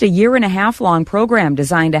 It's just a 1.5-year-long program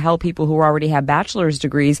designed to help people who already have bachelor's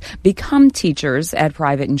degrees become teachers at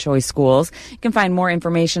private and choice schools. You can find more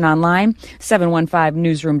information online,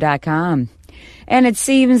 715newsroom.com. And it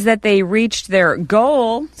seems that they reached their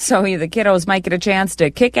goal, so the kiddos might get a chance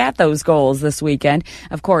to kick at those goals this weekend.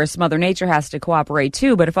 Of course, Mother Nature has to cooperate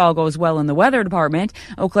too, but if all goes well in the weather department,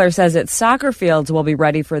 Eau Claire says its soccer fields will be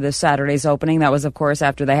ready for this Saturday's opening. That was, of course,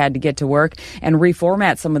 after they had to get to work and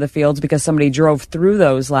reformat some of the fields because somebody drove through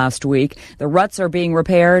those last week. The ruts are being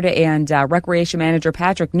repaired, and Recreation Manager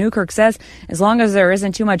Patrick Newkirk says as long as there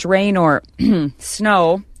isn't too much rain or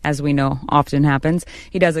snow, as we know often happens,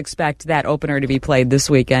 he does expect that opener to be played this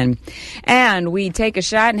weekend. And we take a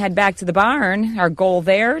shot and head back to the barn. Our goal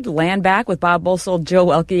there, to land back with Bob Bosold, Joe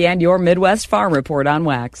Welke, and your Midwest Farm Report on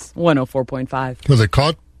Wax 104.5. Well, they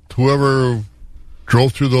caught whoever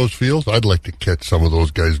drove through those fields? I'd like to catch some of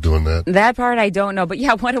those guys doing that. That part I don't know, but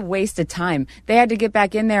yeah, what a waste of time. They had to get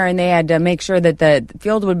back in there and they had to make sure that the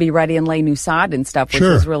field would be ready and lay new sod and stuff, which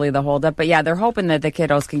was really the holdup. But yeah, they're hoping that the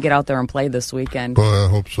kiddos can get out there and play this weekend. Well, I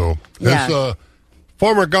hope so. Yeah. Is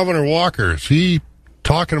former Governor Walker, is he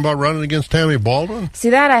talking about running against Tammy Baldwin? See,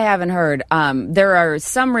 that I haven't heard. There are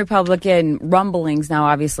some Republican rumblings now,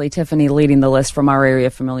 obviously, Tiffany leading the list from our area,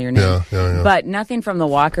 familiar name. Yeah. But nothing from the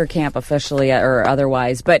Walker camp officially or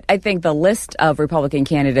otherwise. But I think the list of Republican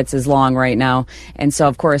candidates is long right now. And so,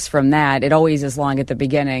 of course, from that, it always is long at the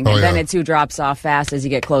beginning. And then it too drops off fast as you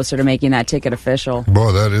get closer to making that ticket official.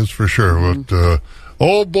 Boy, that is for sure. But,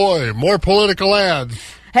 oh, boy, more political ads.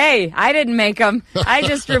 Hey, I didn't make them. I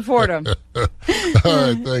just report them. All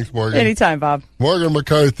right, thanks, Morgan. Anytime, Bob. Morgan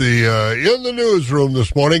McCarthy in the newsroom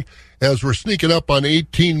this morning as we're sneaking up on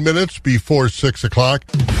 18 minutes before 6 o'clock.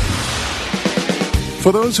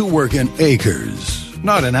 For those who work in acres,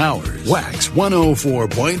 not in hours, Wax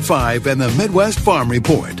 104.5 and the Midwest Farm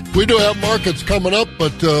Report. We do have markets coming up,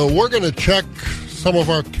 but we're going to check some of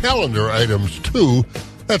our calendar items, too.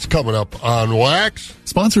 That's coming up on Wax.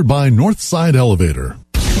 Sponsored by Northside Elevator.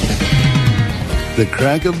 The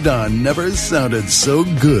crack of dawn never sounded so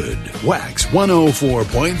good. Wax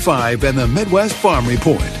 104.5 and the Midwest Farm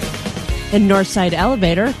Report. In Northside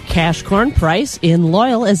Elevator, cash corn price in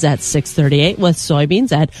Loyal is at $6.38 with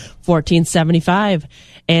soybeans at $14.75.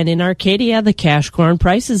 And in Arcadia, the cash corn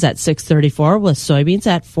price is at $6.34 with soybeans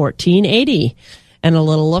at $14.80. And a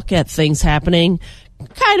little look at things happening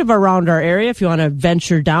kind of around our area. If you want to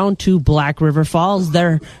venture down to Black River Falls,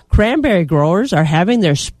 their cranberry growers are having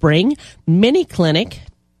their spring mini clinic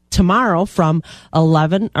tomorrow from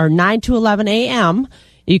 9 to 11 a.m.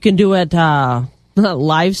 You can do it,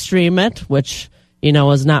 live stream it, which,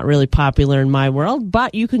 is not really popular in my world,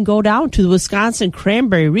 but you can go down to the Wisconsin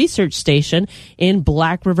Cranberry Research Station in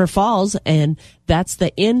Black River Falls, and that's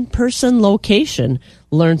the in-person location.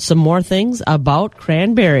 Learn some more things about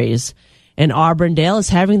cranberries. And Auburndale is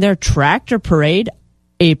having their tractor parade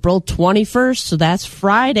April 21st. So that's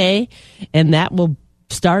Friday. And that will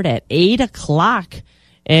start at 8 o'clock.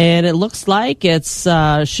 And it looks like it's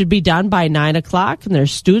should be done by 9 o'clock. And their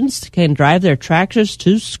students can drive their tractors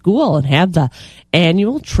to school and have the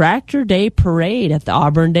annual Tractor Day Parade at the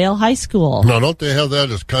Auburndale High School. Now, don't they have that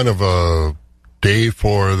as kind of a day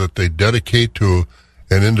that they dedicate to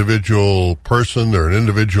an individual person or an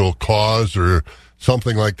individual cause or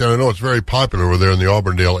something like that? I know it's very popular over there in the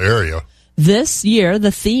Auburndale area. This year,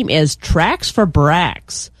 the theme is Tracks for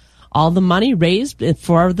Brax. All the money raised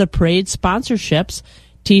for the parade sponsorships,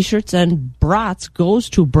 T-shirts, and brats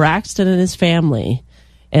goes to Braxton and his family.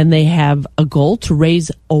 And they have a goal to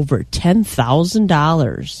raise over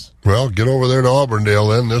 $10,000. Well, get over there to Auburndale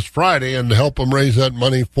then this Friday and help them raise that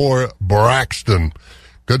money for Braxton.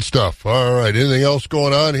 Good stuff. All right. Anything else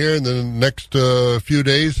going on here in the next few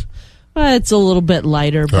days? It's a little bit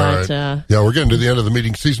lighter, but... Right. Yeah, we're getting to the end of the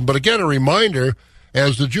meeting season. But again, a reminder,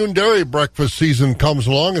 as the June Dairy Breakfast season comes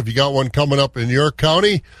along, if you got one coming up in your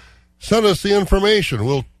county, send us the information.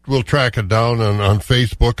 We'll track it down on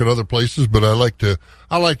Facebook and other places, but I like to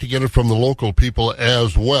get it from the local people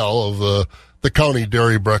as well of the county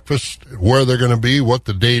dairy breakfast, where they're going to be, what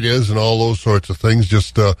the date is, and all those sorts of things.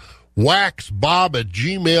 Just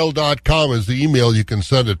waxbob@gmail.com is the email you can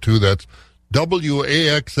send it to. That's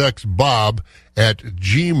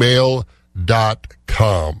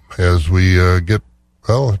waxbob@gmail.com. As we get,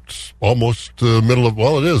 it's almost it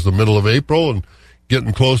is the middle of April, and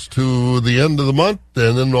getting close to the end of the month,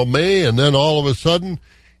 and then May, and then all of a sudden,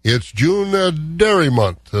 it's June Dairy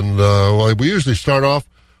Month. And we usually start off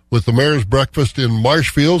with the Mayor's Breakfast in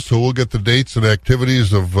Marshfield, so we'll get the dates and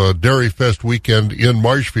activities of Dairy Fest weekend in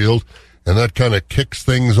Marshfield, and that kind of kicks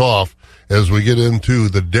things off as we get into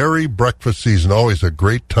the dairy breakfast season. Always a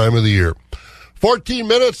great time of the year. 14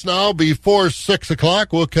 minutes now before 6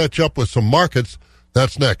 o'clock. We'll catch up with some markets.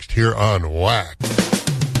 That's next here on Wax.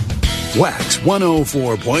 Wax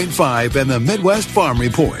 104.5 and the Midwest Farm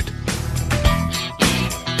Report.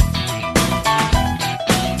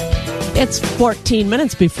 It's 14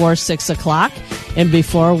 minutes before 6 o'clock. And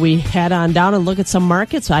before we head on down and look at some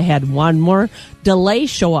markets, I had one more delay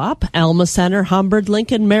show up. Alma Center, Humbird,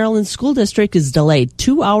 Lincoln, Maryland School District is delayed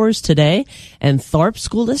 2 hours today. And Thorpe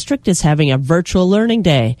School District is having a virtual learning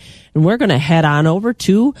day. And we're going to head on over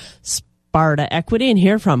to Sparta Equity and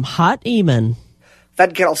hear from Hut Eamon.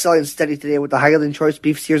 Fed cattle selling steady today with the Highland Choice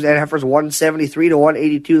beef steers and heifers 173 to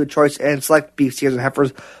 182. The Choice and Select beef steers and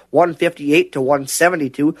heifers 158 to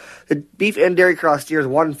 172. The beef and dairy cross steers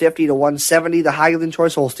 150 to 170. The Highland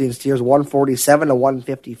Choice Holstein steers 147 to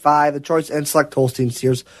 155. The Choice and Select Holstein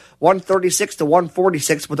steers 136 to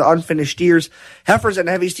 146 with the unfinished steers. Heifers and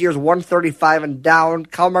heavy steers 135 and down.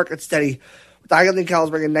 Cow market steady. The high-yielding cows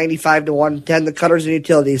bringing 95 to 110. The cutters and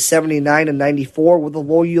utilities 79 and 94, with the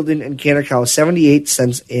low-yielding and canner cows 78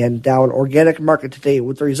 cents and down. Organic market today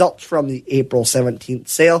with the results from the April 17th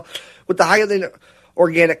sale. With the high-yielding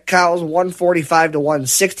organic cows 145 to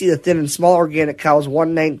 160. The thin and small organic cows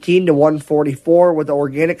 119 to 144, with the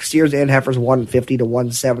organic steers and heifers 150 to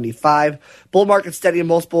 175. Bull market steady and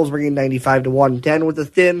most bulls bringing 95 to 110, with the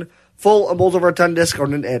thin, full, and bulls over a ton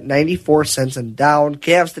discounted at 94 cents and down.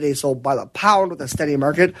 Calves today sold by the pound with a steady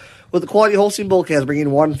market, with the quality Holstein bull calves bringing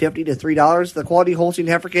 $150 to $3. The quality Holstein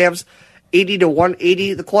heifer calves 80 to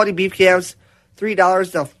 180. The quality beef calves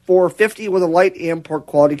 $3 to $4.50, with the light and pork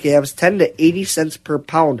quality calves 10 to 80 cents per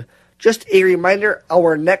pound. Just a reminder,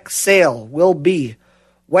 our next sale will be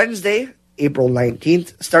Wednesday, April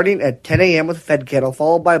 19th, starting at 10 a.m. with fed cattle,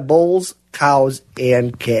 followed by bulls, cows,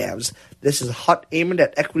 and calves. This is Hut Eamon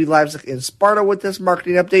at Equity Livestock in Sparta with this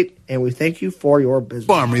marketing update, and we thank you for your business.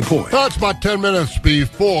 Farm Report. That's about 10 minutes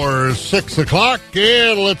before 6 o'clock,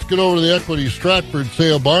 and let's get over to the Equity Stratford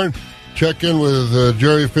sale barn. Check in with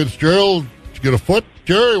Jerry Fitzgerald. Did you get a foot?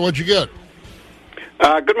 Jerry, what'd you get?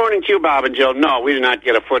 Good morning to you, Bob and Joe. No, we did not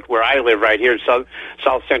get a foot where I live right here in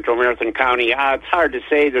South Central Marathon County. It's hard to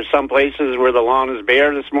say. There's some places where the lawn is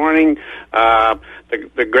bare this morning.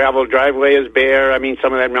 The gravel driveway is bare. I mean,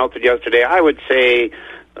 some of that melted yesterday. I would say,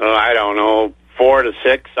 I don't know, 4 to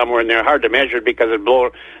 6, somewhere in there. Hard to measure because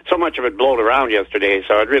so much of it blowed around yesterday.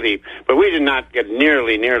 So it really, but we did not get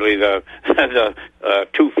nearly the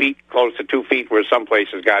 2 feet, close to 2 feet where some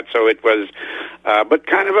places got. So it was, but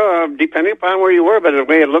kind of depending upon where you were. But the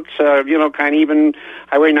way it looks, kind of even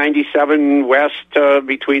Highway 97 west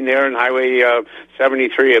between there and Highway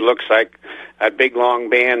 73, it looks like that big long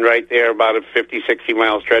band right there, about a 50,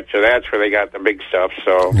 60-mile stretch. So that's where they got the big stuff.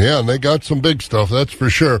 So yeah, and they got some big stuff, that's for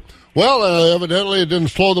sure. Well, evidently it didn't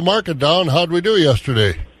slow the market down. How'd we do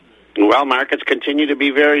yesterday? Well, markets continue to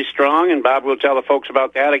be very strong, and Bob will tell the folks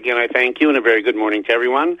about that. Again, I thank you, and a very good morning to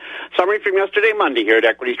everyone. Summary from yesterday, Monday, here at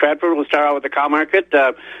Equity Stratford. We'll start out with the cow market.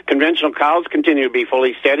 Conventional cows continue to be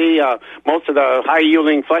fully steady. Most of the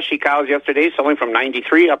high-yielding fleshy cows yesterday selling from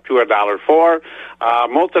 $93 up to $1.04.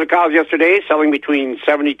 Most of the cows yesterday selling between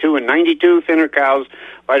 $72 and $92. Thinner cows,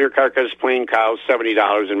 lighter carcass, plain cows,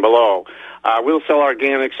 $70 and below. We'll sell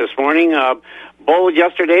organics this morning. Bulls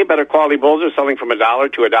yesterday, better quality bulls are selling from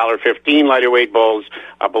 $1 to $1.15. Lighter weight bulls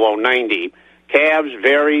below 90. Calves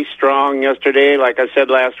very strong yesterday. Like I said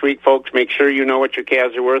last week, folks, make sure you know what your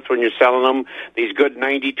calves are worth when you're selling them. These good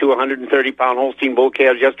 90 to 130 pound Holstein bull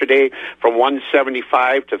calves yesterday from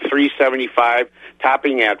 175 to 375,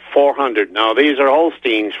 topping at 400. Now these are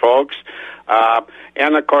Holsteins, folks.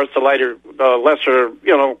 And of course the lesser,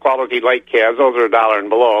 quality light calves, those are $1 and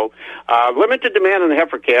below. Limited demand on the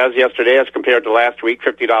heifer calves yesterday as compared to last week,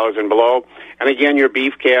 $50 and below. And again, your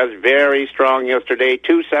beef calves very strong yesterday,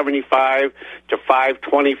 $275 to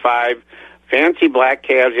 $525. Fancy black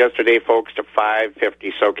calves yesterday, folks, to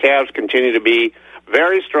 $550. So calves continue to be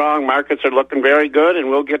very strong. Markets are looking very good, and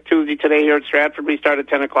we'll get Tuesday today here at Stratford. We start at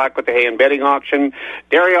 10 o'clock with the hay and bedding auction.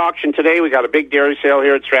 Dairy auction today. We got a big dairy sale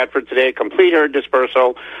here at Stratford today. Complete herd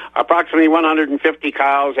dispersal. Approximately 150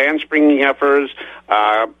 cows and springing heifers.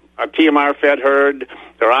 A TMR fed herd.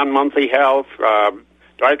 They're on monthly health.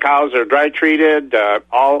 Dry cows are dry treated,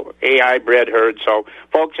 all AI bred herds. So,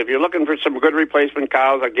 folks, if you're looking for some good replacement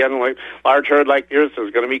cows, again, like large herd like yours,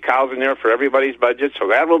 there's going to be cows in there for everybody's budget. So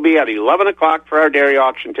that will be at 11 o'clock for our dairy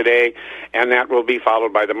auction today, and that will be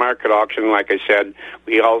followed by the market auction. Like I said,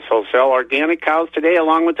 we also sell organic cows today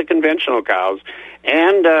along with the conventional cows.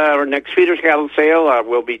 And our next feeders cattle sale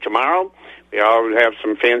will be tomorrow. We all have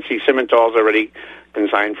some fancy Simmentals already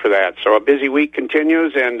consigned for that. So a busy week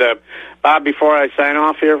continues. And, Bob, before I sign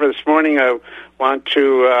off here for this morning, I want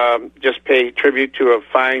to just pay tribute to a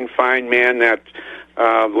fine, fine man that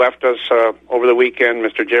left us over the weekend,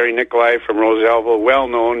 Mr. Jerry Nicolai from Roselville,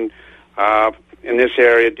 well-known in this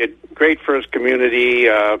area, did great for his community,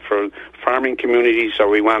 for farming community. So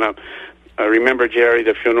we want to remember Jerry.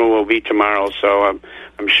 The funeral will be tomorrow. So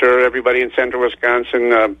I'm sure everybody in central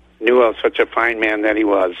Wisconsin knew of such a fine man that he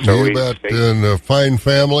was. So you bet. And a fine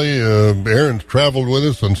family. Aaron's traveled with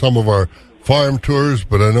us on some of our farm tours,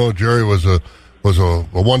 but I know Jerry was a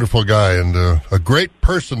wonderful guy and a great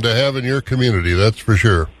person to have in your community. That's for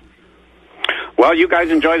sure. Well, you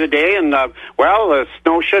guys enjoy the day, and the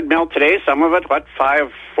snow should melt today. Some of it,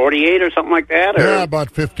 5:48 or something like that? Or? Yeah,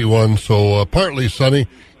 about 51. So partly sunny.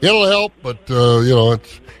 It'll help, but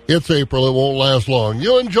it's April. It won't last long.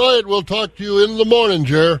 You enjoy it. We'll talk to you in the morning,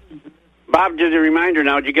 Jer. Bob, just a reminder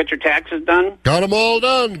now, did you get your taxes done? Got them all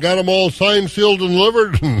done. Got them all signed, sealed, and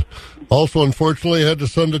delivered. And also, unfortunately, had to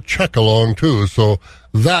send a check along, too. So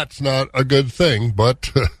that's not a good thing, but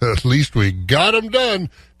at least we got them done.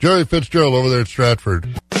 Jerry Fitzgerald over there at Stratford.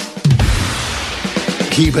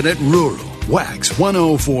 Keeping it rural. Wax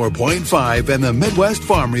 104.5 and the Midwest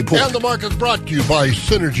Farm Report. And the market brought to you by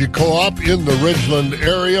Synergy Co-op in the Ridgeland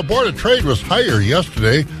area. Board of Trade was higher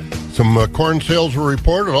yesterday. Some corn sales were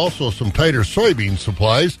reported, also some tighter soybean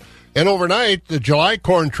supplies. And overnight, the July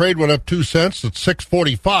corn trade went up 2 cents at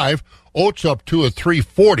 $6.45. Oats up 2 at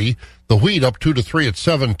 $3.40. The wheat up 2 to 3 at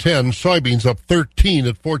 $7.10. Soybeans up 13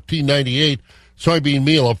 at $14.98. Soybean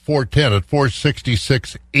meal up 4.10 at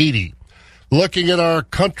 $466.80. Looking at our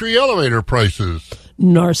country elevator prices.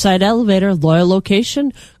 Northside Elevator, loyal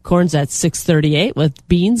location. Corn's at $6.38 with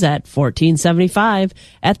beans at $14.75.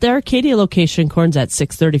 At the Arcadia location, corn's at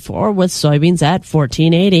 $6.34 with soybeans at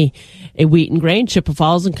 $14.80. A wheat and grain, Chippewa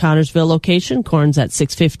Falls and Connorsville location, corn's at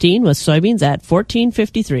 $6.15 with soybeans at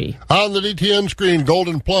 $14.53. On the DTN screen,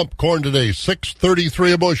 Golden Plump corn today,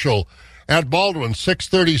 $6.33 a bushel. At Baldwin,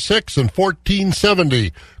 $6.36 and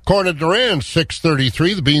 $14.70. Corn at Durand,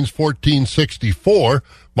 $6.33. The beans, $14.64.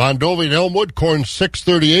 Mondovi and Elmwood, corn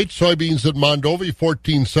 $6.38. Soybeans at Mondovi,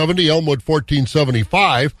 $14.70. Elmwood,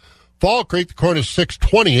 $14.75. Fall Creek, the corn is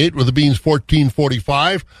 $6.28 with the beans,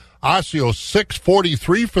 $14.45. Osseo,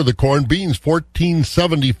 $6.43 for the corn. Beans,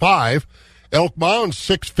 $14.75. Elk Mound,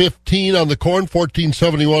 $6.15 on the corn,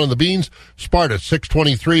 $14.71 on the beans. Sparta,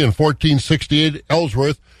 $6.23 and $14.68.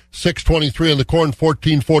 Ellsworth, $6.23 on the corn,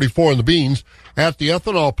 $14.44 on the beans. At the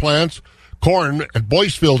ethanol plants, corn at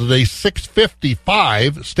Boyceville today,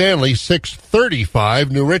 $6.55. Stanley,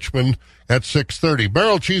 $6.35. New Richmond at $6.30.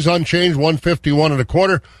 Barrel cheese unchanged, $1.51 and a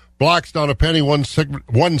quarter. Blocks down a penny,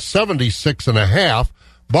 $1.76 and a half.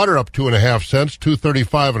 Butter up 2.5 cents,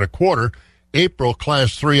 $2.35 and a quarter. April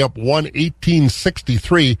class 3 up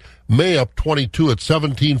 1.1863. May up 22 at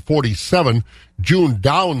 17.47. June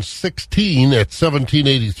down 16 at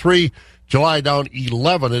 17.83. July down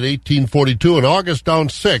 11 at 18.42. And August down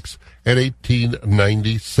 6 at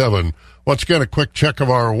 18.97. Once again, a quick check of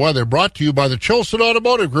our weather brought to you by the Chilson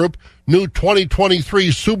Automotive Group. New 2023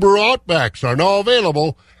 Subaru Outbacks are now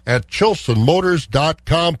available at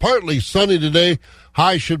ChilsonMotors.com. Partly sunny today.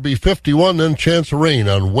 High should be 51, then chance of rain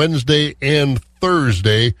on Wednesday and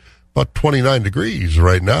Thursday. About 29 degrees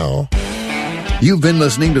right now. You've been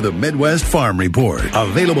listening to the Midwest Farm Report,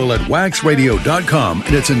 available at waxradio.com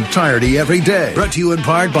in its entirety every day. Brought to you in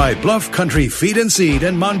part by Bluff Country Feed and Seed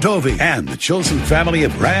in Mondovi and the Chilson family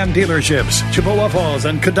of Ram dealerships, Chippewa Falls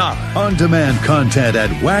and Cadott. On-demand content at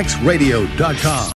waxradio.com.